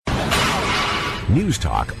News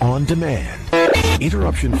Talk on demand.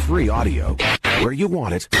 Interruption-free audio where you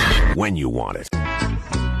want it, when you want it.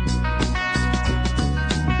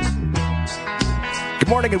 Good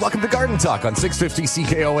morning and welcome to Garden Talk on 650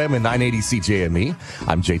 CKOM and 980 CJME.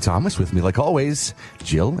 I'm Jay Thomas. With me, like always,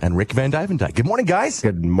 Jill and Rick Van Dyvendijk. Good morning, guys.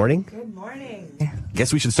 Good morning. Good morning.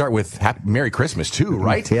 Guess we should start with Merry Christmas, too,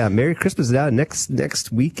 right? Yeah, Merry Christmas. Now,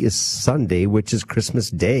 next week is Sunday, which is Christmas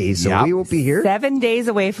Day, so we won't be here. 7 days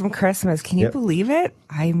away from Christmas. Can you believe it?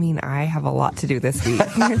 I mean, I have a lot to do this week.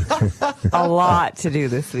 A lot to do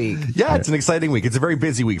this week. Yeah, it's an exciting week. It's a very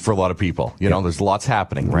busy week for a lot of people. You know, there's lots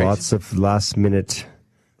happening, right? Lots of last minute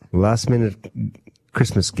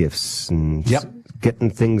Christmas gifts and getting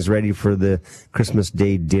things ready for the Christmas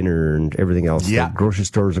Day dinner and everything else. Yeah. The grocery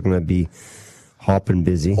stores are going to be hopping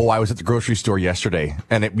busy. Oh, I was at the grocery store yesterday,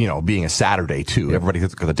 and it, being a Saturday too, everybody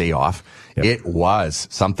got the day off. It was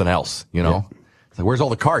something else, It's like, where's all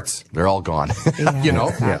the carts? They're all gone. Yeah,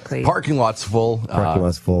 exactly. Parking lot's full. Parking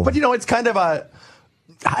lot's full. But it's kind of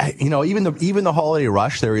even the holiday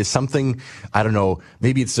rush, there is something, I don't know,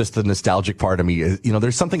 maybe it's just the nostalgic part of me.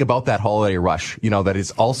 There's something about that holiday rush, that is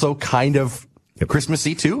also kind of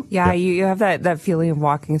Christmassy too. Yeah, you have that feeling of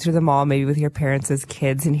walking through the mall, maybe with your parents as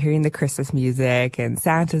kids, and hearing the Christmas music, and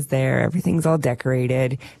Santa's there, everything's all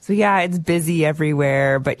decorated. So yeah, it's busy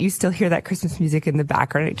everywhere, but you still hear that Christmas music in the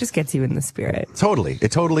background. It just gets you in the spirit. Totally.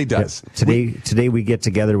 It totally does. Yeah. Today we get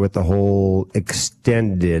together with the whole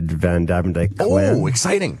extended Van Dyvendijk clan. Oh,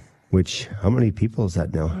 exciting. Which, how many people is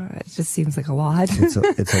that now? It just seems like a lot. It's a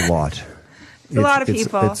lot. It's a lot of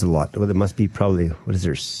people. It's a lot. Well, it must be probably, what is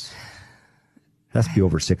there? Has to be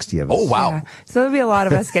over 60 of us. Oh, wow. Yeah. So there'll be a lot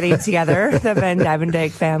of us getting together, the Van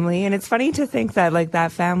Dyvendijk family. And it's funny to think that,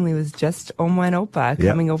 that family was just Oma and Opa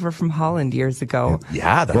coming over from Holland years ago.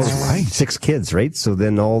 Yeah, that's right. 6 kids, right? So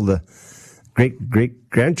then all the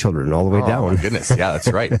great-great-grandchildren all the way down. Oh, my goodness. Yeah,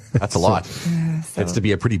 that's right. That's a lot. So. It's to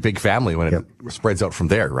be a pretty big family when it spreads out from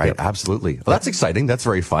there, right? Yep. Absolutely. Well, that's exciting. That's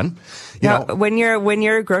very fun. When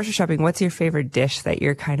you're grocery shopping, what's your favorite dish that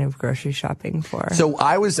you're kind of grocery shopping for? So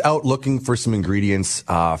I was out looking for some ingredients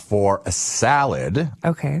for a salad.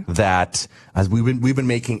 Okay. That as we've been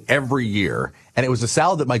making every year, and it was a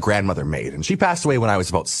salad that my grandmother made, and she passed away when I was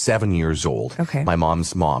about 7 years old. Okay. My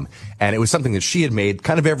mom's mom, and it was something that she had made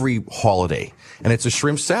kind of every holiday, and it's a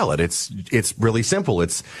shrimp salad. It's really simple.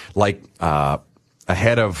 It's like a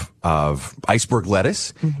head of iceberg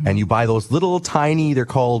lettuce, and you buy those little tiny, they're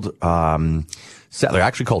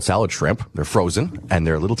actually called salad shrimp. They're frozen, and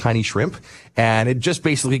they're little tiny shrimp, and it just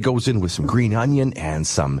basically goes in with some green onion and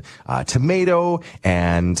some tomato,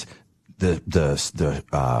 and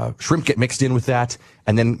the shrimp get mixed in with that,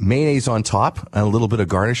 and then mayonnaise on top and a little bit of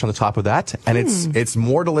garnish on the top of that. And it's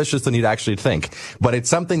more delicious than you'd actually think. But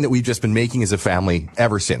it's something that we've just been making as a family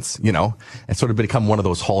ever since, It's sort of become one of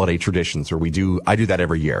those holiday traditions where I do that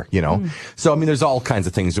every year, So, there's all kinds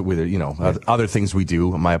of things that other things we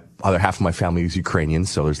do. My other half of my family is Ukrainian,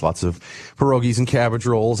 so there's lots of pierogies and cabbage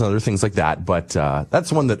rolls and other things like that. But,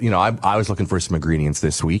 that's one that, I was looking for some ingredients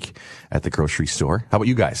this week at the grocery store. How about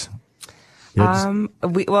you guys?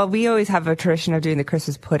 We always have a tradition of doing the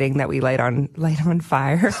Christmas pudding that we light on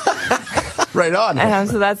fire. Right on.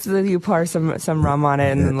 So that's you pour some rum on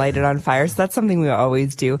it and then light it on fire. So that's something we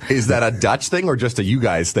always do. Is that a Dutch thing or just a you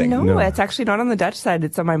guys thing? No, it's actually not on the Dutch side.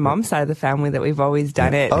 It's on my mom's side of the family that we've always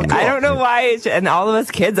done it. Oh, cool. I don't know why. And all of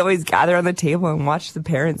us kids always gather on the table and watch the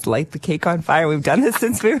parents light the cake on fire. We've done this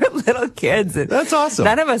since we were little kids. And that's awesome.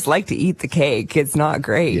 None of us like to eat the cake. It's not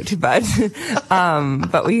great, but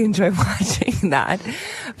we enjoy watching that.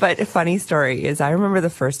 But a funny story is I remember the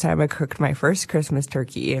first time I cooked my first Christmas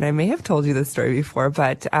turkey, and I may have told you this story before,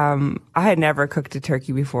 but I had never cooked a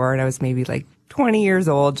turkey before, and I was maybe 20 years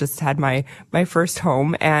old, just had my first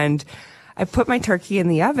home, and I put my turkey in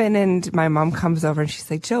the oven, and my mom comes over and she's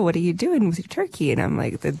like, Jill, what are you doing with your turkey? And I'm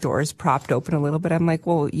like, the door's propped open a little bit. I'm like,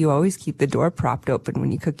 well, you always keep the door propped open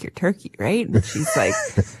when you cook your turkey, right? And she's like,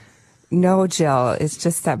 no, Jill, it's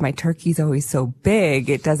just that my turkey's always so big,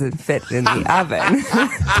 it doesn't fit in the oven.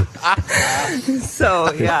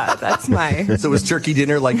 So, yeah, that's my... So was turkey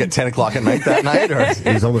dinner at 10 o'clock at night that night? Or?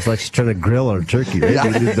 It was almost like she's trying to grill a turkey, right? Yeah.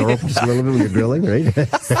 You leave the door open just a little bit when you're grilling, right?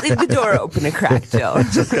 Just leave the door open a crack, Jill.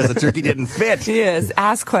 Just because the turkey didn't fit. Yes,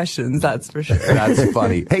 ask questions, that's for sure. That's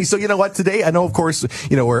funny. Hey, so you know what? Today, I know, of course,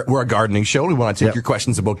 we're a gardening show. We want to take your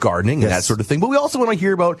questions about gardening and that sort of thing. But we also want to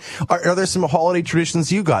hear about, are there some holiday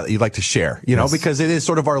traditions you got that you'd like to to share, you know, because it is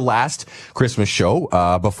sort of our last Christmas show,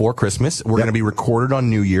 before Christmas. We're going to be recorded on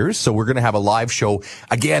New Year's. So we're going to have a live show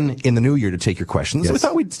again in the new year to take your questions. We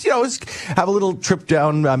thought we'd, just have a little trip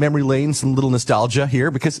down memory lane, some little nostalgia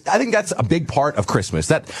here, because I think that's a big part of Christmas.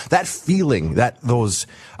 That feeling, those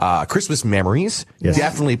Christmas memories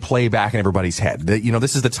definitely play back in everybody's head.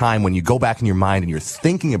 This is the time when you go back in your mind and you're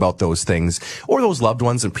thinking about those things or those loved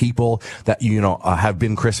ones and people that have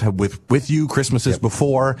been with you Christmases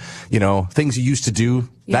before. Things you used to do.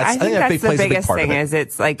 Yeah, I think that's the biggest thing is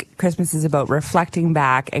it's like Christmas is about reflecting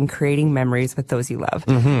back and creating memories with those you love.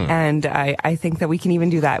 Mm-hmm. And I think that we can even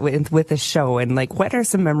do that with the show. And like, what are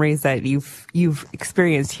some memories that you've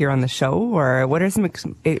experienced here on the show, or what are some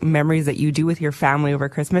memories that you do with your family over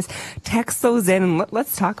Christmas? Text those in and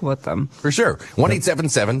let's talk about them. For sure.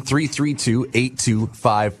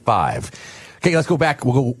 1-877-332-8255. Okay, let's go back.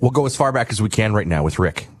 We'll go as far back as we can right now with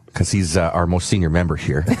Rick, because he's our most senior member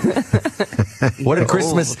here. What did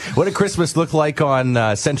Christmas look like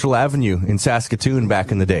on Central Avenue in Saskatoon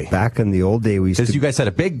back in the day? Back in the old day, because you guys had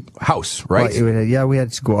a big house, right? Well, we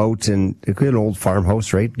had to go out, and we had an old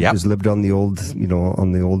farmhouse, right? Yeah, just lived on the old,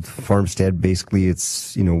 on the old farmstead. Basically,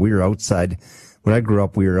 it's we were outside. When I grew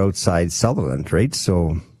up, we were outside Sutherland, right?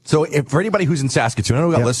 So for anybody who's in Saskatoon, I know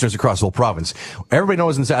we got listeners across the whole province. Everybody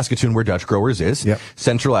knows in Saskatoon where Dutch Growers is. Yep.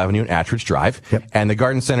 Central Avenue and Attridge Drive. Yep. And the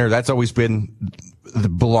garden center, that's always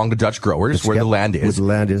belonged to Dutch Growers, where the land is. Where the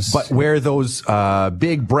land is. But where those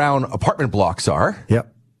big brown apartment blocks are.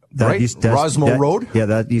 Yep. Rosmo Road? Yeah,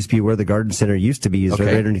 that used to be where the garden center used to be, right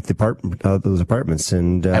underneath those apartments.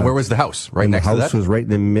 And where was the house? Right next to that? The house was right in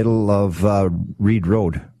the middle of Reed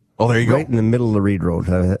Road. Oh, there you go. Right in the middle of the Reed Road.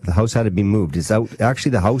 The house had to be moved. It's out.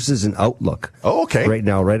 Actually, the house is in Outlook. Oh, okay. Right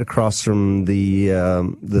now, right across from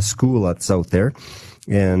the school that's out there,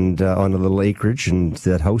 and on a little acreage. And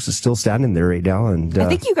that house is still standing there right now. And I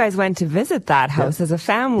think you guys went to visit that house as a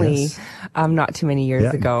family, not too many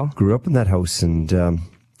years ago. Grew up in that house, and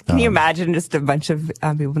can you imagine just a bunch of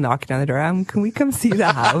people knocking on the door? Can we come see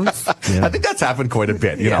the house? I think that's happened quite a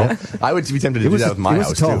bit. You know, I would be tempted to do that with my house. It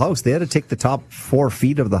was a tall house. They had to take the top 4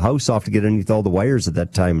 feet of the house off to get underneath all the wires at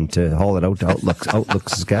that time to haul it out to Outlook,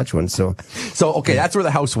 Saskatchewan. So okay, that's where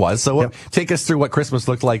the house was. So take us through what Christmas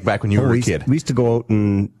looked like back when you were a kid. We used to go out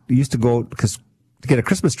because to get a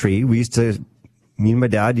Christmas tree, me and my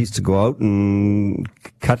dad used to go out and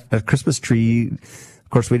cut a Christmas tree. Of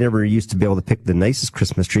course, we never used to be able to pick the nicest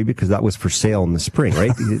Christmas tree because that was for sale in the spring,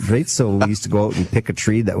 right? Right. So we used to go out and pick a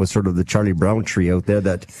tree that was sort of the Charlie Brown tree out there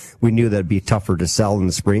that we knew that'd be tougher to sell in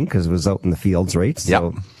the spring because it was out in the fields, right?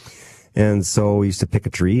 So, and so we used to pick a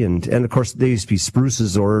tree, and of course they used to be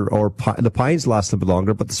spruces or the pines last a bit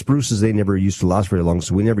longer, but the spruces, they never used to last very long,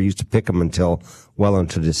 so we never used to pick them until well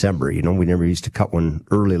into December. We never used to cut one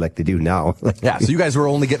early like they do now. So you guys were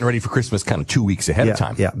only getting ready for Christmas kind of 2 weeks ahead of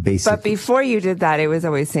time. Yeah, basically. But before you did that, it was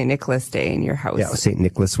always St. Nicholas Day in your house. Yeah, it was St.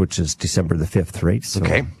 Nicholas, which is December the 5th, right? So,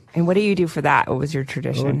 okay. And what do you do for that? What was your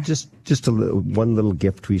tradition? Just one little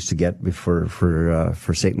gift we used to get for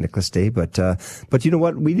St. Nicholas Day. But you know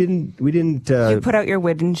what? We didn't. You put out your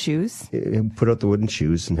wooden shoes. Put out the wooden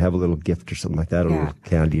shoes and have a little gift or something like that, a little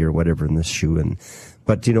candy or whatever in this shoe.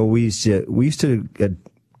 But we used to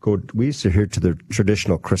adhere to the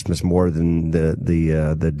traditional Christmas more than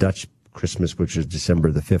the Dutch Christmas, which is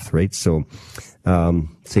December the 5th, right? So,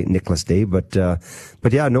 St. Nicholas Day, but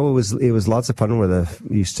yeah, no, it was lots of fun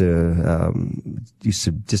we used to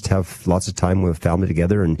just have lots of time with family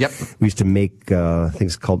together, and we used to make,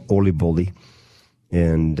 things called oli bolli.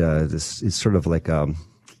 And, this is sort of like,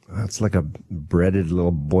 it's like a breaded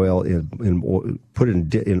little boil put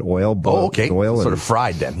in oil. Oh, okay. Oil sort of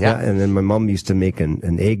fried then. Yeah. And then my mom used to make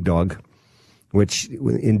an eggnog, which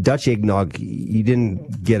in Dutch eggnog, you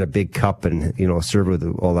didn't get a big cup and, serve with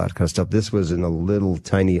all that kind of stuff. This was in a little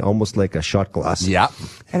tiny, almost like a shot glass. Yeah.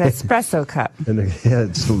 An espresso cup. And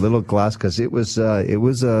just a little glass, because it was a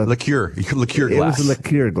liqueur glass. It was a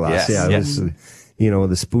liqueur glass. Yes. Yeah. It was,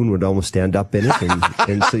 the spoon would almost stand up in it,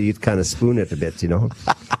 and so you'd kind of spoon it a bit,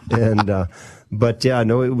 And, but yeah,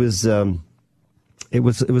 no, it was a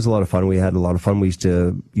lot of fun. We had a lot of fun. We used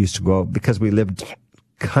to go out because we lived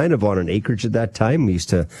kind of on an acreage at that time. We used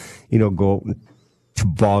to, go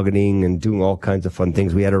tobogganing and doing all kinds of fun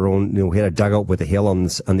things. We had our own, we had a dugout with a hill on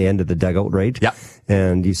the end of the dugout, right? Yeah.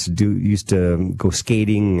 And used to go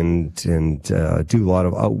skating and do a lot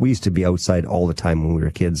of, we used to be outside all the time when we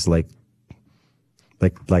were kids, like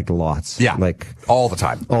lots. Yeah. Like all the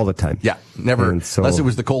time. All the time. Yeah. Never, And so- unless it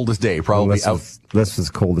was the coldest day, probably out. This was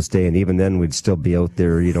the coldest day, and even then we'd still be out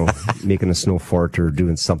there, making a snow fort or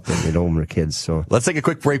doing something, when we're kids. So Let's take a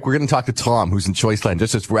quick break. We're going to talk to Tom, who's in Choiceland,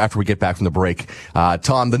 just after we get back from the break.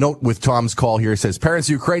 Tom, the note with Tom's call here says parents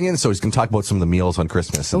are Ukrainian, so he's going to talk about some of the meals on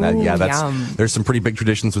Christmas. And Ooh, yum. there's some pretty big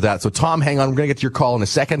traditions with that. So Tom, hang on. We're going to get to your call in a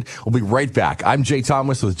second. We'll be right back. I'm Jay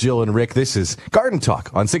Thomas with Jill and Rick. This is Garden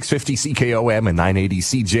Talk on 650 CKOM and 980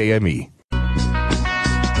 CJME.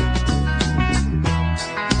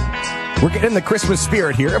 We're getting in the Christmas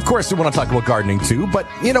spirit here. Of course, we want to talk about gardening too, but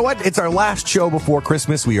you know what? It's our last show before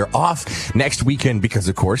Christmas. We are off next weekend because,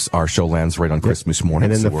 of course, our show lands right on Christmas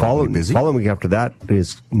morning. and then so the we're all busy. following week after that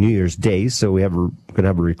is New Year's Day, so we're going to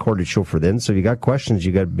have a recorded show for then. So if you got questions,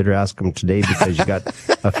 you better ask them today because you got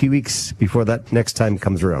a few weeks before that next time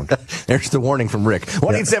comes around. There's the warning from Rick.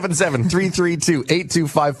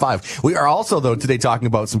 1-877-332-8255. We are also, though, today talking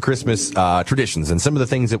about some Christmas traditions and some of the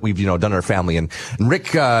things that we've, done in our family. And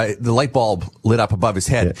Rick, the light bulb lit up above his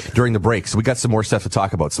head during the break. So we got some more stuff to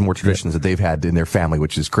talk about, some more traditions that they've had in their family,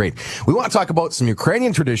 which is great. We want to talk about some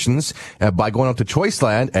Ukrainian traditions by going out to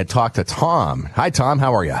Choiceland and talk to Tom. Hi, Tom.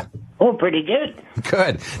 How are you? Oh, pretty good.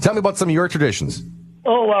 Good. Tell me about some of your traditions.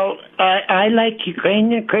 Oh, well, I like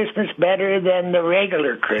Ukrainian Christmas better than the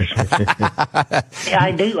regular Christmas.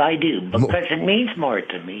 I do, because it means more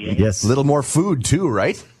to me. Yes. A little more food, too,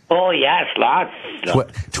 right? Oh, yes, lots.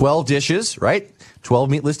 12 dishes, right? 12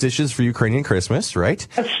 meatless dishes for Ukrainian Christmas, right?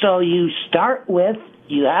 So you start with,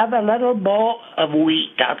 you have a little bowl of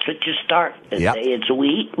wheat. That's what you start with. Yep. It's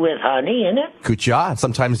wheat with honey in it. Kucha.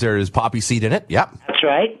 Sometimes there is poppy seed in it. Yep. That's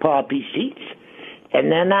right, poppy seeds. And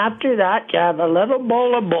then after that, you have a little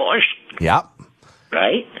bowl of borscht, Yep.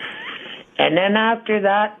 right? And then after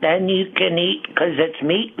that, then you can eat, because it's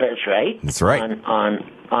meatless, right? That's right.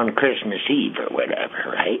 On Christmas Eve or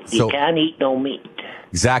whatever, right? So- You can't eat no meat.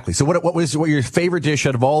 Exactly. So what was your favorite dish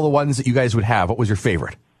out of all the ones that you guys would have? What was your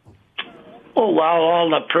favorite? Oh, well, all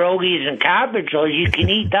the pierogies and cabbages, you can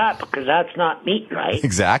eat that because that's not meat, right?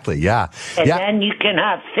 Exactly. Yeah. And Yeah. then you can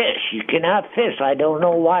have fish. You can have fish. I don't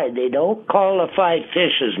know why. They don't qualify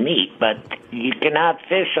fish as meat, but you can have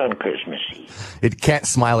fish on Christmas Eve. It can't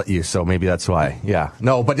smile at you, so maybe that's why. Yeah.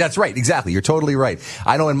 No, but that's right. Exactly. You're totally right.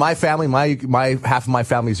 I know in my family, my half of my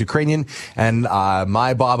family is Ukrainian, and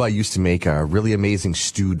my baba used to make a really amazing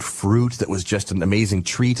stewed fruit that was just an amazing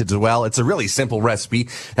treat as well. It's a really simple recipe.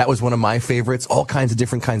 That was one of my favorites. All kinds of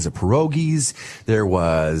different kinds of pierogies. There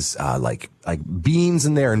was like beans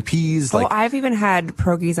in there and peas. Oh, I've even had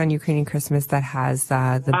pierogies on Ukrainian Christmas that has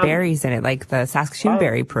the berries in it, like the Saskatoon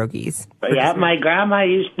berry pierogies. Yeah, my grandma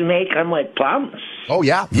used to make them with plums. Oh,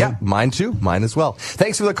 yeah. Yeah. Mine too. Mine as well.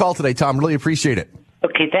 Thanks for the call today, Tom. Really appreciate it.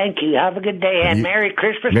 Okay, thank you. Have a good day, and Merry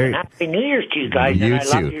Christmas and Happy New Year's to you guys. You and I too.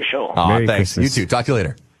 love your show. Aw, Merry thanks. Christmas. You too. Talk to you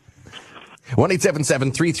later.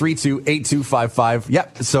 1-877-332-8255.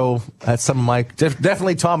 Yep. So that's some of my,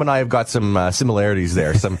 definitely Tom and I have got some similarities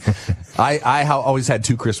there. I always had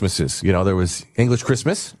two Christmases. There was English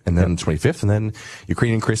Christmas and then 25th and then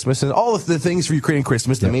Ukrainian Christmas, and all of the things for Ukrainian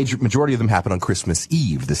Christmas. The majority of them happen on Christmas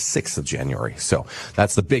Eve, the 6th of January. So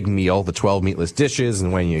that's the big meal, the 12 meatless dishes,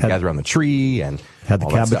 and when you gather around the tree and Had the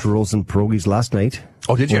all that cabbage stuff. rolls and pierogies last night.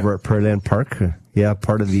 Oh, did you? Over at Pearland Park. Yeah,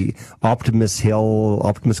 part of the Optimus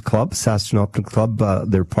Club, Saskatoon Optimus Club.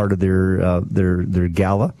 They're part of their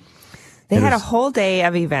gala. They had a whole day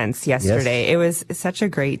of events yesterday. Yes. It was such a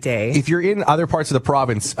great day. If you're in other parts of the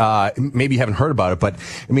province, maybe you haven't heard about it, but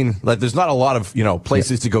I mean, there's not a lot of,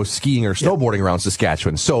 places to go skiing or snowboarding around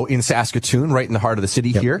Saskatchewan. So in Saskatoon, right in the heart of the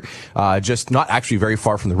city here, just not actually very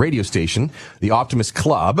far from the radio station, the Optimus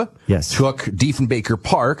Club took Diefenbaker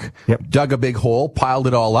Park, dug a big hole, piled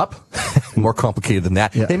it all up. More complicated than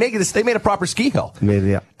that. They made a proper ski hill.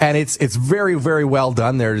 And it's very, very well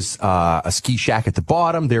done. There's a ski shack at the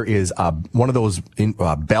bottom. There is one of those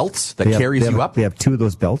belts that carries you up. They have two of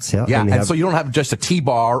those belts, and so you don't have just a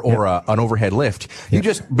T-bar or an overhead lift. You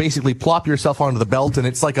just basically plop yourself onto the belt, and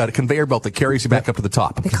it's like a conveyor belt that carries you back up to the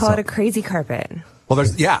top. They call it a crazy carpet. Well,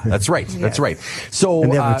 that's right. That's right. So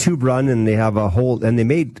and they have a tube run, and they have a whole, and they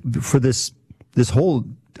made for this whole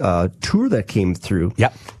tour that came through.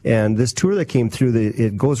 Yep. And this tour that came through,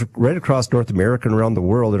 it goes right across North America and around the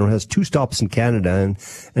world, and it has 2 stops in Canada.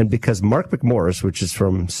 And because Mark McMorris, which is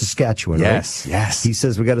from Saskatchewan, yes, he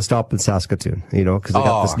says we got to stop in Saskatoon, because they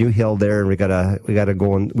got this new hill there, and we gotta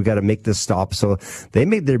go and we gotta make this stop. So they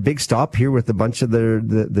made their big stop here with a bunch of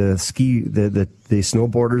the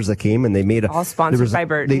snowboarders that came, and they made all sponsored by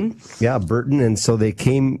Burton. Burton. And so they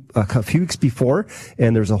came a few weeks before,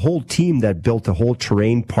 and there's a whole team that built a whole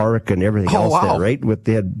terrain park and everything else there, right?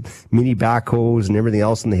 They had mini backhoes and everything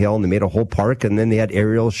else on the hill, and they made a whole park, and then they had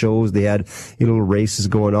aerial shows, they had little races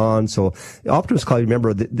going on. So Optimist Club,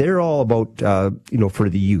 remember, they're all about, for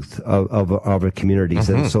the youth of our communities.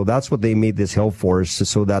 And so that's what they made this hill for,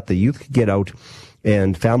 so that the youth could get out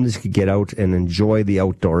and families could get out and enjoy the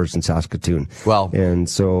outdoors in Saskatoon. Well, and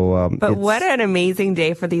so, but what an amazing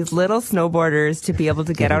day for these little snowboarders to be able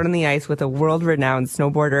to get out on the ice with a world-renowned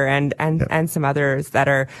snowboarder and some others that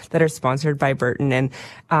are sponsored by Burton. And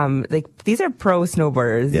these are pro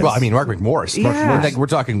snowboarders. Yes. Well, I mean, Mark McMorris. Yeah. We're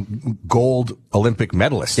talking gold Olympic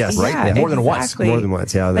medalist, yes. right? Yeah, More than once. More than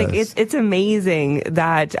once, yeah. It's amazing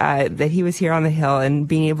that he was here on the hill and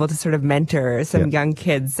being able to sort of mentor some young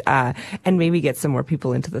kids and maybe get some more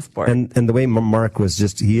people into the sport. And the way Mark was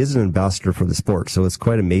he is an ambassador for the sport, so it's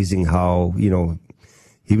quite amazing how, he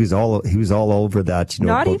was all over that,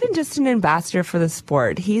 Not even just an ambassador for the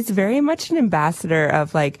sport. He's very much an ambassador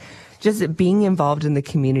of just being involved in the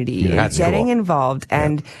community, and getting involved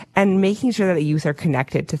and making sure that the youth are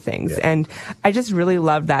connected to things. Yeah. And I just really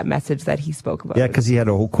loved that message that he spoke about. Yeah, because he had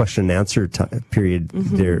a whole question and answer period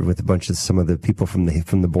there with a bunch of some of the people from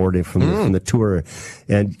the board, from the tour.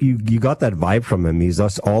 And you got that vibe from him. He's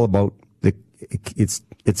all about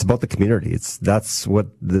it's about the community. That's what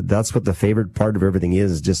the favorite part of everything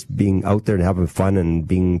is, just being out there and having fun and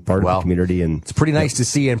being part of the community. And it's pretty nice to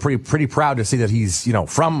see, and pretty proud to see that he's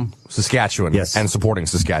from Saskatchewan and supporting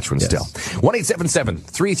Saskatchewan still.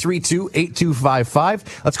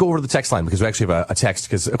 1-877-332-8255. Let's go over to the text line, because we actually have a text,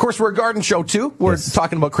 because of course we're a garden show too. We're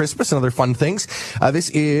talking about Christmas and other fun things.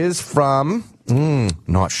 This is from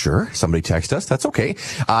not sure. Somebody text us. That's okay.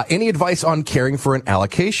 Any advice on caring for an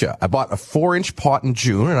alocasia? I bought a 4-inch pot in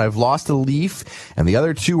June, and I've lost a leaf, and the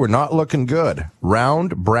other two are not looking good.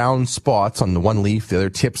 Round brown spots on the one leaf. The other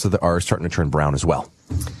tips are starting to turn brown as well.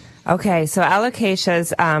 Okay, so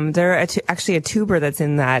alocasias, they're actually a tuber that's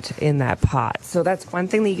in that pot. So that's one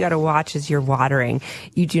thing that you got to watch is your watering.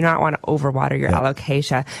 You do not want to overwater your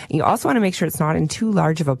alocasia. And you also want to make sure it's not in too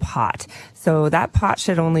large of a pot. So that pot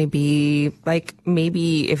should only be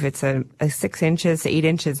maybe if it's a 6 inches to 8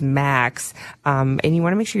 inches max. And you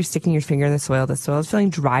want to make sure you're sticking your finger in the soil. The soil is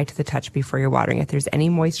feeling dry to the touch before you're watering. If there's any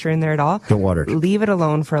moisture in there at all, don't water it. Leave it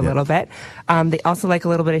alone for a little bit. They also like a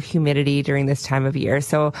little bit of humidity during this time of year.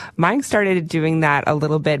 So mine started doing that a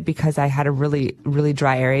little bit because I had a really, really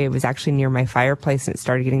dry area. It was actually near my fireplace, and it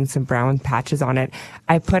started getting some brown patches on it.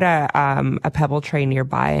 I put a pebble tray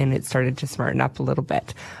nearby, and it started to smarten up a little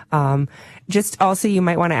bit. Just also, you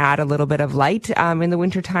might want to add a little bit of light. In the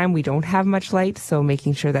wintertime, we don't have much light, so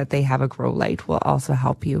making sure that they have a grow light will also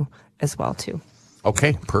help you as well, too.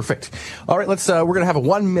 Okay, perfect. All right, we're going to have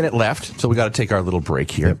 1 minute left, so we got to take our little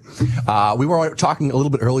break here. We were talking a little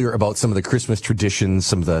bit earlier about some of the Christmas traditions,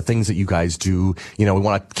 some of the things that you guys do. We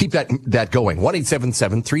want to keep that going.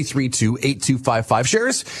 1-877-332-8255. Share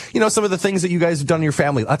us, some of the things that you guys have done in your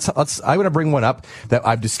family. I'm going to bring one up that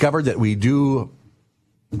I've discovered that we do,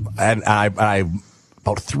 and I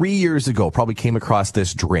about 3 years ago probably came across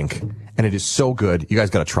this drink, and it is so good. You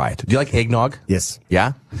guys got to try it. Do you like eggnog? Yes.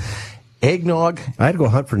 Yeah? Eggnog. I had to go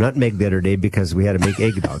hunt for nutmeg the other day because we had to make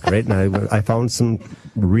eggnog, right? And I found some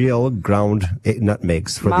real ground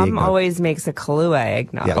nutmegs for the eggnog. Mom always makes a Kahlua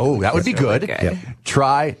eggnog. Yeah. Oh, that would be good. Really good. Yeah.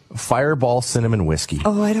 Try Fireball cinnamon whiskey.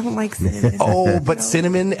 Oh, I don't like cinnamon. But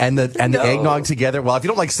cinnamon and the eggnog together. Well, if you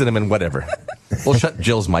don't like cinnamon, whatever. We'll shut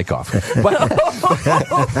Jill's mic off. But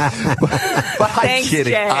I'm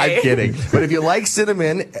kidding. Jay. I'm kidding. But if you like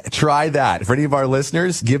cinnamon, try that. For any of our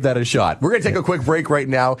listeners, give that a shot. We're going to take a quick break right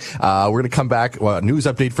now. We're going to come back, news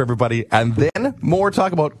update for everybody, and then more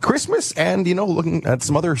talk about Christmas and, looking at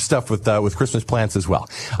some other stuff with Christmas plants as well.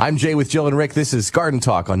 I'm Jay with Jill and Rick. This is Garden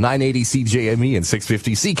Talk on 980 CJME and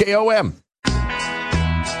 650 CKOM.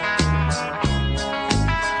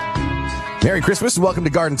 Merry Christmas and welcome to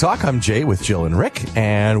Garden Talk. I'm Jay with Jill and Rick,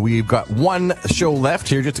 and we've got one show left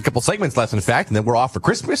here, just a couple segments left, in fact, and then we're off for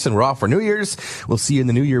Christmas and we're off for New Year's. We'll see you in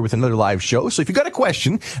the new year with another live show. So if you got a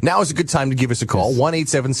question, now is a good time to give us a call,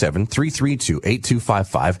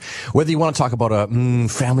 1-877-332-8255. Whether you want to talk about a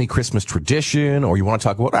family Christmas tradition, or you want to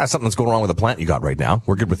talk about something that's going wrong with a plant you got right now,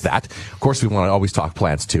 we're good with that. Of course, we want to always talk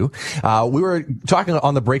plants too. We were talking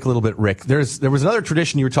on the break a little bit, Rick. There was another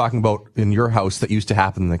tradition you were talking about in your house that used to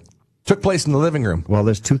happen took place in the living room. Well,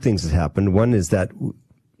 there's two things that happened. One is that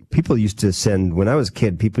people used to send, when I was a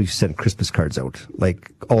kid, people used to send Christmas cards out,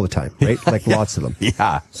 all the time, right? Lots of them.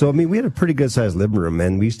 Yeah. So, we had a pretty good sized living room,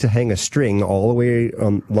 and we used to hang a string all the way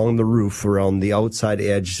along the roof around the outside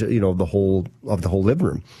edge, the whole living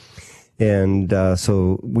room. And,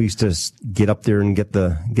 so we used to get up there and get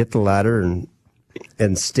the ladder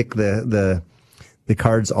and stick the the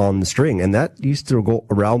cards on the string, and that used to go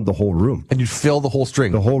around the whole room. And you'd fill the whole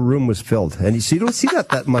string. The whole room was filled, and you don't see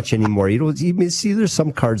that much anymore. You may see there's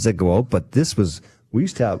some cards that go out, but this was. We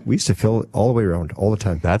used to fill it all the way around, all the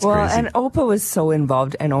time. That's crazy. And OPA was so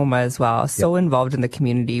involved, and OMA as well, so involved in the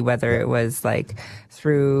community, whether it was like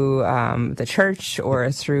through the church or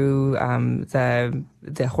through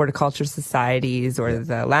the horticulture societies or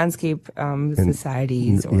the landscape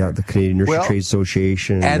societies. The Canadian Nursery Trade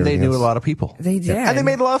Association. And they knew a lot of people. They did. And they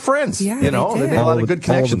made a lot of friends. Yeah, they made a lot of good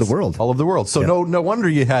connections. All over the world. So no wonder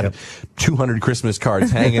you had 200 Christmas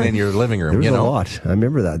cards hanging in your living room. There was a lot. I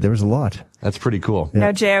remember that. There was a lot. That's pretty cool.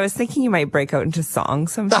 Now, Jay, I was thinking you might break out into song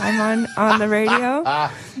sometime on the radio.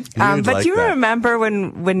 But you remember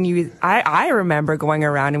when you, I remember going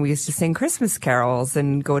around and we used to sing Christmas carols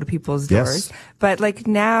and go to people's doors. Yes. But like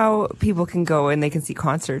now people can go and they can see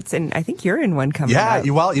concerts, and I think you're in one coming up.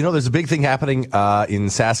 Well, there's a big thing happening in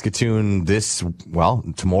Saskatoon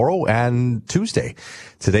tomorrow and Tuesday.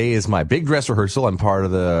 Today is my big dress rehearsal. I'm part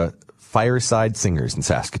of the Fireside Singers in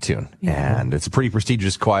Saskatoon. And it's a pretty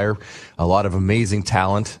prestigious choir, a lot of amazing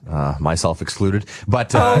talent, myself excluded.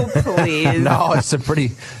 But oh, please. No,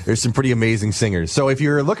 there's some pretty amazing singers. So if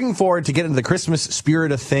you're looking forward to get into the Christmas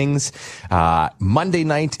spirit of things, Monday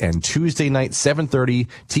night and Tuesday night, 7:30,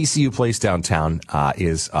 TCU Place downtown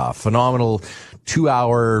is a phenomenal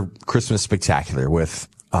 2-hour Christmas spectacular with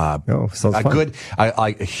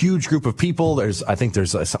a huge group of people. I think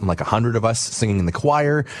there's something like 100 of us singing in the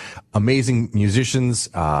choir, amazing musicians,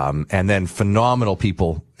 and then phenomenal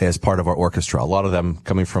people as part of our orchestra. A lot of them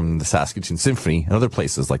coming from the Saskatoon Symphony and other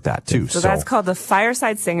places like that too. So that's called the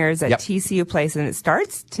Fireside Singers at TCU Place, and it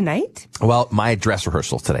starts tonight? Well, my dress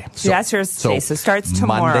rehearsal today. So it starts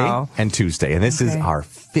tomorrow. Monday and Tuesday, and this is our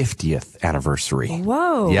 50th anniversary.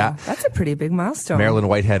 Whoa. Yeah. That's a pretty big milestone. Marilyn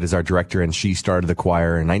Whitehead is our director, and she started the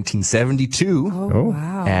choir in 1972. Oh,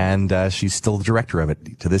 wow. And she's still the director of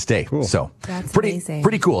it to this day. Cool. So that's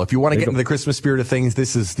pretty cool. If you want to get into the Christmas spirit of things,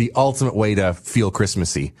 this is the ultimate way to feel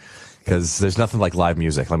Christmassy. Because there's nothing like live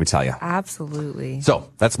music, let me tell you. Absolutely. So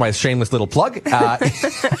that's my shameless little plug.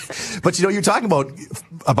 But you're talking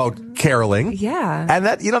about caroling. Yeah. And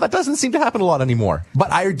that doesn't seem to happen a lot anymore.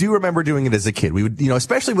 But I do remember doing it as a kid. We would,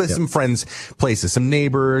 especially with some friends' places, some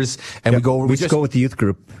neighbors, and we used to go with the youth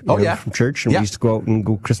group. From church, and we used to go out and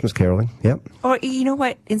go Christmas caroling. Yep. Or you know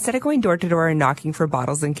what? Instead of going door to door and knocking for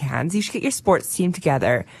bottles and cans, you should get your sports team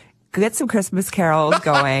together. Get some Christmas carols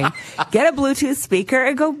going, get a Bluetooth speaker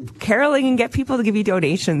and go caroling and get people to give you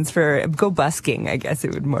donations go busking, I guess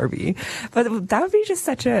it would more be. But that would be just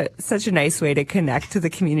such a nice way to connect to the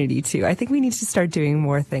community too. I think we need to start doing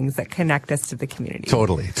more things that connect us to the community.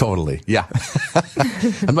 Totally. Yeah.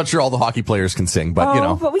 I'm not sure all the hockey players can sing,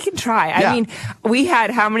 but but we can try. Yeah. I mean, we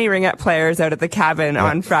had how many Ringette players out at the cabin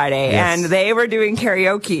on Friday, and they were doing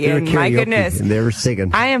karaoke, and my goodness. And they were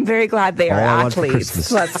singing. I am very glad they are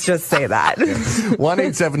athletes. Let's just say that.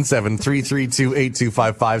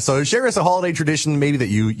 1-877-332-8255. So share us a holiday tradition maybe that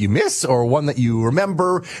you miss, or one that you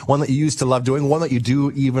remember, one that you used to love doing, one that you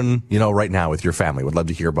do even, right now with your family. Would love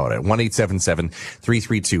to hear about it.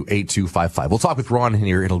 1-877-332-8255. We'll talk with Ron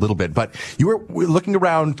here in a little bit, but we're looking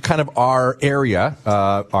around kind of our area,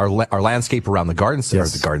 our landscape around the garden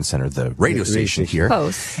center, the radio station here.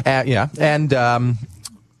 Close. And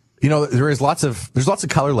there's lots of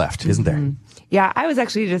color left, isn't there? Yeah, I was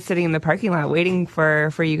actually just sitting in the parking lot waiting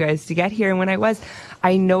for you guys to get here. And when I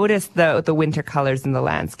noticed the winter colors in the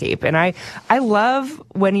landscape. And I love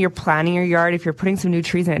when you're planning your yard, if you're putting some new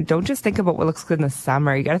trees in it, don't just think about what looks good in the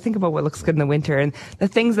summer. You got to think about what looks good in the winter. And the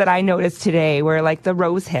things that I noticed today were like the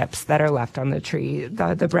rose hips that are left on the tree,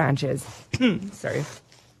 the branches. Sorry.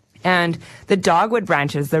 And the dogwood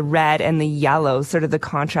branches, the red and the yellow, sort of the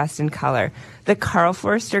contrast in color. The Carl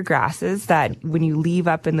Forster grasses that when you leave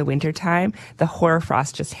up in the wintertime, the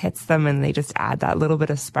hoarfrost just hits them and they just add that little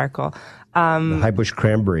bit of sparkle. The high bush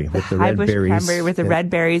cranberry with the red berries.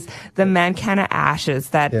 Red berries. The Mancana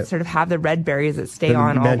ashes that sort of have the red berries that stay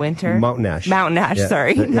on all winter. Mountain ash. Not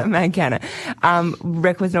Mancana.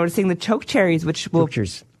 Rick was noticing the choke cherries, which will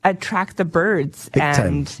attract the birds. Big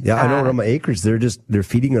time. Yeah, I know on my acres, they're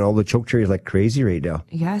feeding on all the choke cherries like crazy right now.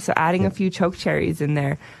 Yeah, so adding a few choke cherries in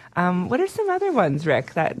there. What are some other ones,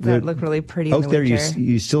 Rick, that look really pretty out in the there? winter?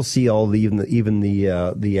 You still see all even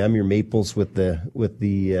the Amur maples with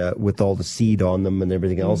all the seed on them and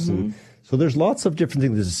everything else, and So there's lots of different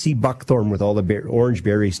things. There's a sea buckthorn with all the orange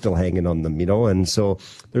berries still hanging on them, and so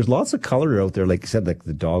there's lots of color out there, like you said, like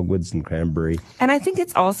the dogwoods and cranberry. And I think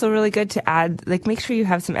it's also really good to add, like, make sure you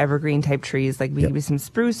have some evergreen type trees, like maybe some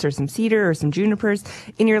spruce or some cedar or some junipers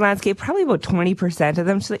in your landscape, probably about 20% of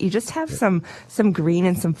them, so that you just have some green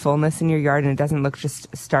and some fullness in your yard, and it doesn't look just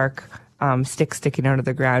stark sticks sticking out of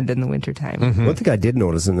the ground in the wintertime. Mm-hmm. One thing I did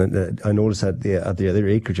notice, and I noticed at the other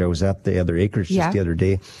acreage, I was at the other acreage just the other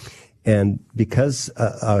day, and because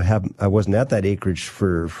I wasn't at that acreage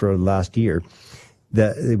for last year,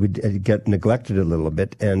 that it would get neglected a little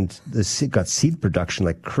bit, and got seed production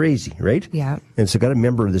like crazy, right? Yeah. And so got to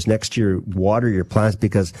remember this next year, water your plants,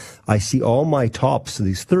 because I see all my tops, so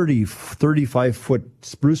these 35 foot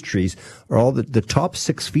spruce trees, are all the top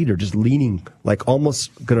 6 feet are just leaning, like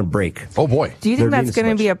almost going to break. Oh boy. Do you think that's going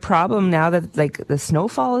to be a problem now that like the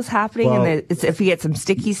snowfall is happening, and if you get some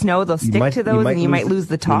sticky snow, they'll stick to those, and you might lose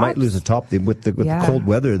the top? You might lose the top. With the cold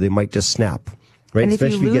weather, they might just snap. Right? And if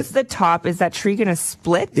you lose the top, is that tree going to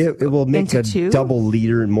split? It will make a two? double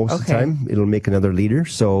leader most of the time. It'll make another leader.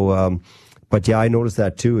 So, but yeah, I noticed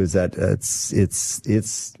that too. Is that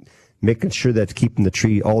it's making sure that keeping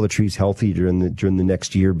all the trees healthy during the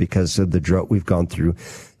next year because of the drought we've gone through,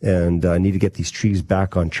 and I need to get these trees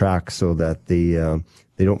back on track so that they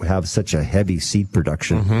don't have such a heavy seed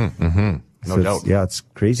production. Mm-hmm, mm-hmm. No doubt. Yeah, it's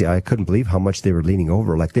crazy. I couldn't believe how much they were leaning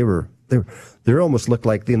over. Like they almost looked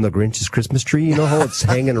like in the Grinch's Christmas tree. You know how it's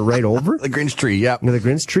hanging right over? The Grinch tree, yeah. The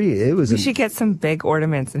Grinch tree. It was. We should get some big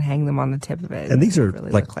ornaments and hang them on the tip of it. And these are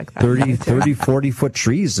really like 30, 40 foot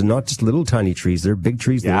trees, and not just little tiny trees. They're big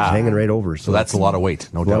trees that are hanging right over. So that's a lot of weight,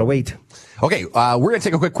 no doubt. A lot of weight. Okay, we're going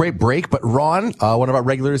to take a quick break, but Ron, one of our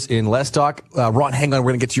regulars in Lestock, Ron, hang on, we're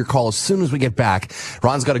going to get to your call as soon as we get back.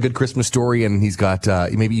 Ron's got a good Christmas story, and he's got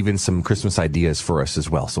maybe even some Christmas ideas for us as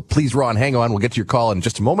well. So please, Ron, hang on. We'll get to your call in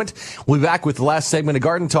just a moment. We'll be back with the last segment of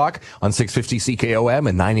Garden Talk on 650 CKOM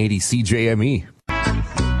and 980 CJME.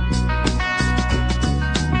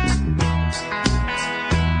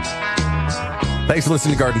 Thanks for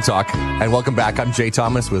listening to Garden Talk, and welcome back. I'm Jay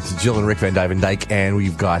Thomas with Jill and Rick Van Dyke, and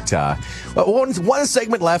we've got one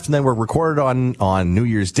segment left, and then we're recorded on New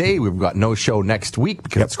Year's Day. We've got no show next week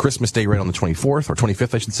because it's Christmas Day right on the 24th, or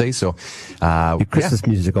 25th, I should say. So, Christmas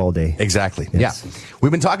music all day. Exactly. Yes. Yeah.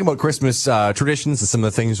 We've been talking about Christmas traditions and some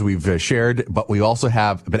of the things we've shared, but we also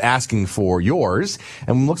have been asking for yours,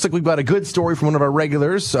 and it looks like we've got a good story from one of our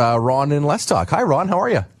regulars, Ron in Lestock. Hi, Ron. How are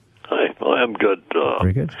you? Hi. Well, I'm good.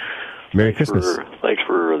 Very good. Merry Christmas. Thanks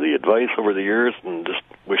for the advice over the years, and just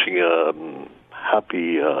wishing a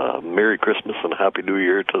happy Merry Christmas and Happy New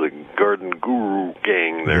Year to the Garden Guru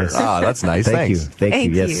gang there. Yes. That's nice. Thanks.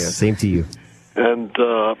 Thank you. Yes, same to you. And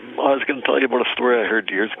I was going to tell you about a story I heard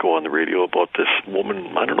years ago on the radio about this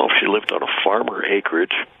woman. I don't know if she lived on a farmer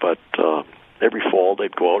acreage, but every fall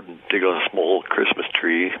they'd go out and dig a small Christmas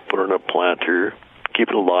tree, put it in a planter, keep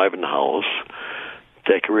it alive in the house,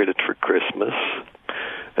 decorate it for Christmas.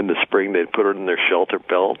 In the spring, they'd put it in their shelter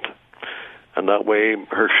belt, and that way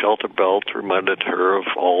her shelter belt reminded her of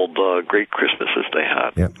all the great Christmases they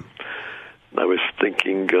had. Yep. And I was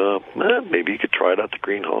thinking, maybe you could try it at the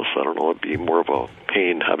greenhouse. I don't know, it'd be more of a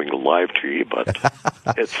pain having a live tree, but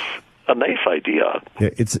it's a nice idea. Yeah,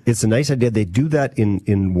 it's a nice idea. They do that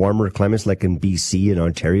in warmer climates like in BC and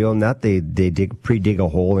Ontario and that. They pre-dig a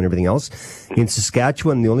hole and everything else. In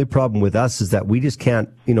Saskatchewan, the only problem with us is that we just can't,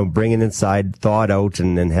 bring it inside, thaw it out,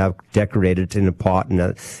 and then have decorated in a pot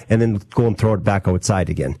and then go and throw it back outside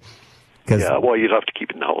again. Yeah, well, you'd have to keep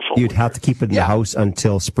it in the house. You'd have to keep it in the house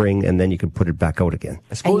until spring, and then you can put it back out again.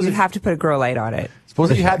 And you'd have to put a grow light on it.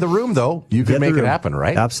 Suppose if you had the room, though, you could make it happen,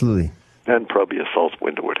 right? Absolutely. And probably a south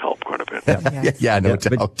window would help quite a bit. Yeah, no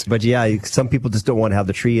doubt. But yeah, some people just don't want to have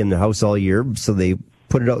the tree in the house all year, so they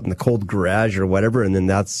put it out in the cold garage or whatever, and then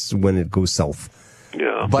that's when it goes south.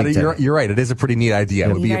 Yeah. But you're right. It is a pretty neat idea.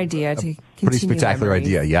 It would be a pretty spectacular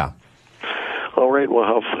idea, yeah. All right,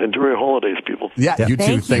 well, enjoy your holidays, people. Yeah, you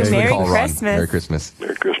too. Thanks for the call, Ron. Merry Christmas.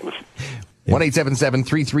 Merry Christmas.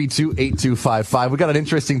 1-877-332-8255. We got an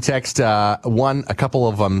interesting text, a couple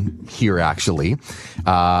of them here, actually.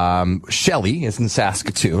 Shelley is in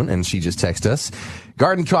Saskatoon, and she just texted us.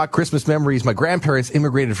 Garden Talk Christmas memories. My grandparents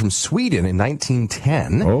immigrated from Sweden in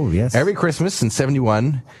 1910. Oh, yes. Every Christmas in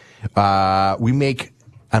 71, we make,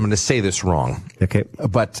 I'm going to say this wrong. Okay.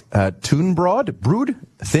 But brood,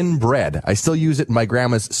 thin bread. I still use it in my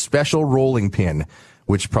grandma's special rolling pin,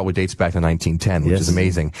 which probably dates back to 1910, which is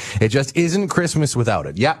amazing. It just isn't Christmas without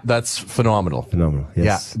it. Yeah, that's phenomenal.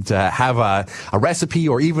 Yes. Yeah, to have a recipe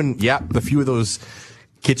or even, the few of those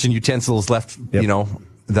kitchen utensils left,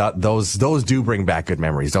 those do bring back good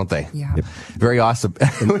memories, don't they? Yeah. Very awesome.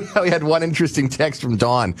 We had one interesting text from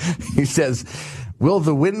Don. He says, "Will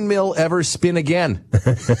the windmill ever spin again?"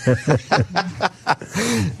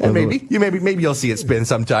 And maybe you'll see it spin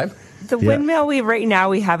sometime. The windmill right now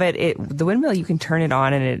we have it. The windmill, you can turn it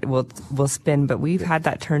on and it will spin, but we've had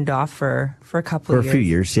that turned off for a couple of years. For a few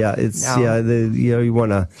years, yeah. It's you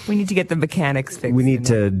want to. We need to get the mechanics fixed. We need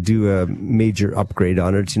to do a major upgrade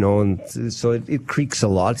on it, and so it creaks a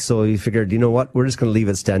lot. So we figured, you know what, we're just going to leave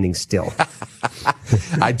it standing still.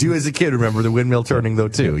 I do, as a kid, remember the windmill turning though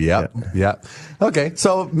too. Yeah. Okay,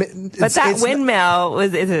 so but that windmill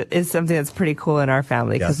is something that's pretty cool in our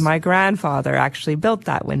family because my grandfather actually built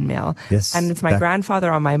that windmill. Yes, and it's my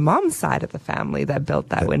grandfather on my mom's side of the family that built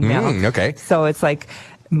that windmill. Okay, so it's like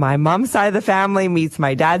my mom's side of the family meets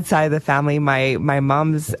my dad's side of the family. My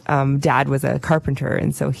mom's dad was a carpenter,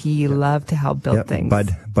 and so he loved to help build things.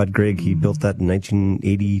 Bud Gregg, he built that in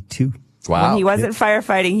 1982. Wow. When he wasn't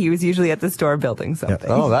firefighting, he was usually at the store building something.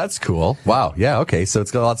 Oh, that's cool. Wow. Yeah. Okay. So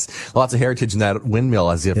it's got lots of heritage in that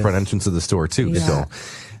windmill as the front entrance of the store too. Yeah.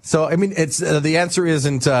 So I mean, it's the answer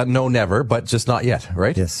isn't no, never, but just not yet,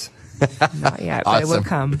 right? Yes. Not yet, but it will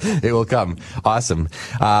come. It will come. Awesome.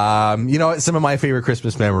 Some of my favorite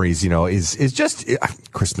Christmas memories, is just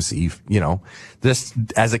Christmas Eve, just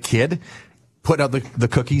as a kid, putting out the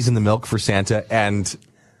cookies and the milk for Santa. And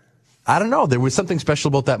I don't know, there was something special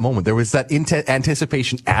about that moment. There was that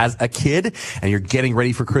anticipation as a kid, and you're getting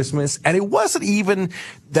ready for Christmas. And it wasn't even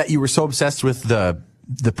that you were so obsessed with the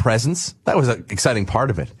presents. That was an exciting part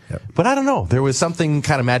of it. Yep. But I don't know. There was something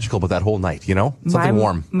kind of magical about that whole night, Something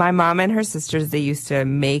warm. My mom and her sisters, they used to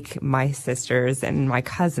make my sisters and my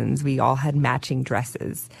cousins, we all had matching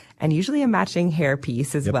dresses. And usually a matching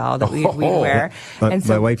hairpiece as well that we'd wear. And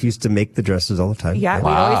so, my wife used to make the dresses all the time. Yeah,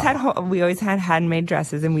 we always had handmade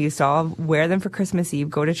dresses, and we used to all wear them for Christmas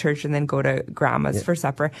Eve, go to church, and then go to grandma's for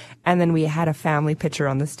supper. And then we had a family picture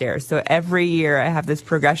on the stairs. So every year I have this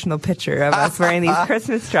progressional picture of us wearing these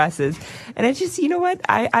Christmas dresses. And it's just, you know what?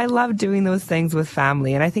 I love doing those things with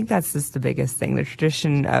family, and I think that's just the biggest thing, the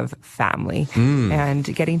tradition of family and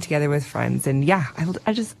getting together with friends. And yeah,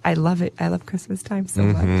 I love it. I love Christmas time so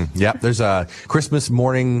much. Yeah, there's a Christmas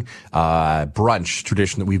morning brunch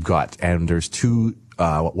tradition that we've got, and there's two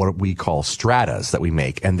what we call stratas that we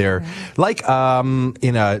make, and they're like done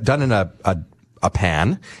in a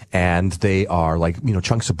pan, and they are like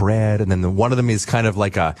chunks of bread, and then one of them is kind of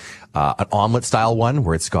like an omelet style one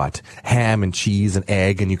where it's got ham and cheese and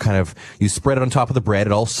egg, and you spread it on top of the bread.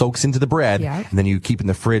 It all soaks into the bread, and then you keep it in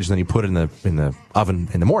the fridge, and then you put it in the oven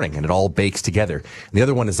in the morning, and it all bakes together. And the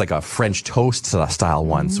other one is like a French toast style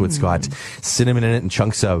one, so it's got cinnamon in it and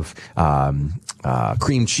chunks of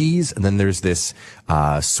cream cheese, and then there's this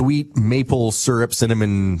sweet maple syrup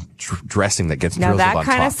cinnamon dressing that gets drizzled on top. Now that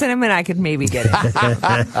kind of cinnamon I could maybe get it.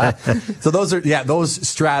 So those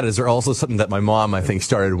stratas are also something that my mom, I think,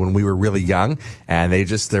 started when we were really young, and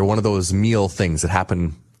they're one of those meal things that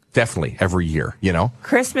happen definitely every year,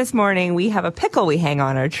 Christmas morning, we have a pickle we hang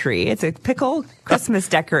on our tree. It's a pickle Christmas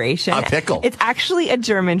decoration. A pickle. It's actually a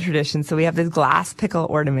German tradition. So we have this glass pickle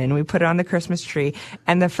ornament. We put it on the Christmas tree,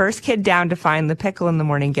 and the first kid down to find the pickle in the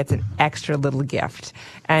morning gets an extra little gift.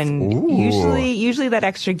 And usually that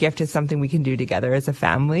extra gift is something we can do together as a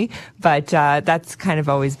family. But that's kind of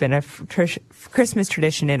always been a Christmas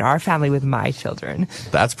tradition in our family with my children.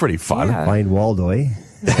 That's pretty fun. Yeah. Find Waldo,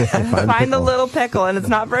 Find the little pickle, and it's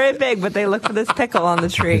not very big, but they look for this pickle on the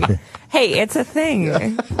tree. Hey, it's a thing.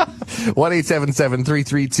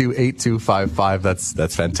 1-877-332-8255.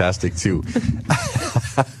 That's fantastic too.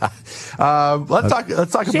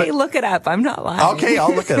 Let's talk Jay, about. look it up. I'm not lying. Okay,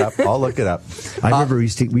 I'll look it up. I remember we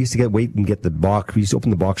used to wait and get the box. We used to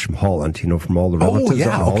open the box from Holland, from all the relatives in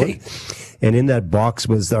Holland. And in that box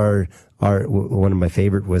was our one of my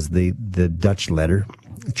favorite was the Dutch letter.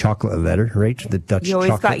 Chocolate letter, right? The Dutch chocolate. You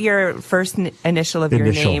always got your first initial of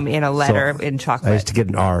your name in a letter in chocolate. I used to get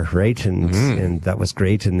an R, right? And that was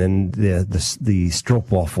great. And then the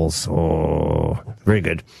stroopwafels. Oh, very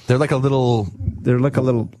good. They're like a little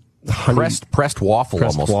honey, pressed waffle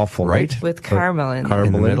almost, waffle, right? With caramel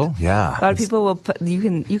in the middle. Yeah. A lot of people will put.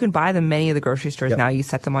 You can buy them many of the grocery stores now. You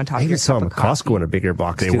set them on top. I of your saw them cup at of coffee. Costco in a bigger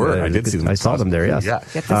box. They were. I did see them. I saw them there. Yes. Yeah.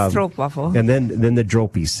 Get the stroopwafel. And then the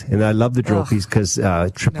dropies, and I love the dropies because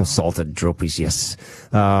triple salted dropies. Yes.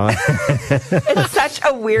 It's such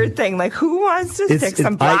a weird thing. Like, who wants to stick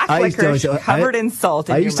some black licorice covered in salt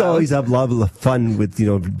in your mouth? I used to always have a lot of fun with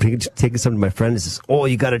taking some to my friends and says, "Oh,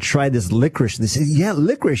 you got to try this licorice." And they say, "Yeah,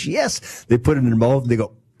 licorice. Yes." They put it in their mouth and they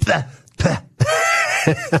go, "Pah, pah."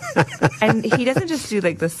 And he doesn't just do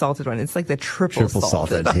like the salted one; it's like the triple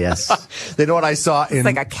salted. Yes. You know what I saw in It's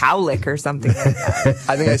like a cow lick or something like that.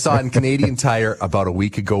 I think I saw in Canadian Tire about a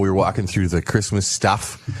week ago. We were walking through the Christmas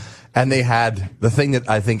stuff, and they had the thing that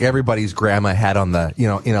I think everybody's grandma had on the,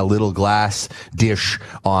 in a little glass dish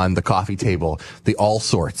on the coffee table, the all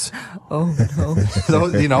sorts. Oh no!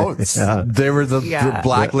 So, there were the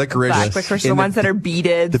black licorice. Black licorice, the ones that are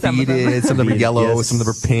beaded. Some of them are yellow, Yes. some of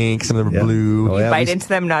them are pink, some of them are blue. Oh, yeah, Bite into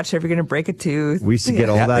them, not sure if you're going to break a tooth. we used to get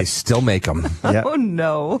all Yeah, that. they still make them. Yeah. Oh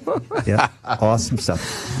no! Yeah. Awesome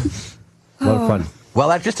stuff. A lot of fun. Well,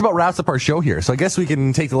 that just about wraps up our show here. So I guess we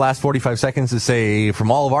can take the last 45 seconds to say, from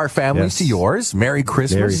all of our families to yours, Merry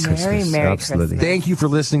Christmas. Merry Christmas. Merry Absolutely. Christmas. Thank you for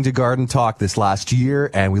listening to Garden Talk this last year,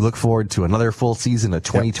 and we look forward to another full season of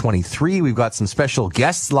 2023. We've got some special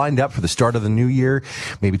guests lined up for the start of the new year,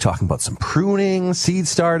 maybe talking about some pruning, seed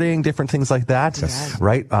starting, different things like that,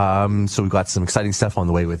 right? So we've got some exciting stuff on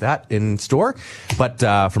the way with that in store. But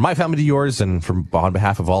from my family to yours, and on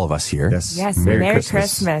behalf of all of us here, Yes, Merry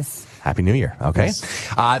Christmas. Happy New Year. Okay. Yes.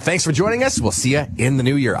 Thanks for joining us. We'll see you in the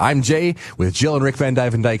new year. I'm Jay with Jill and Rick Van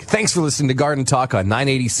Dyke. Thanks for listening to Garden Talk on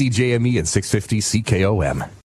 980 CJME and 650 CKOM.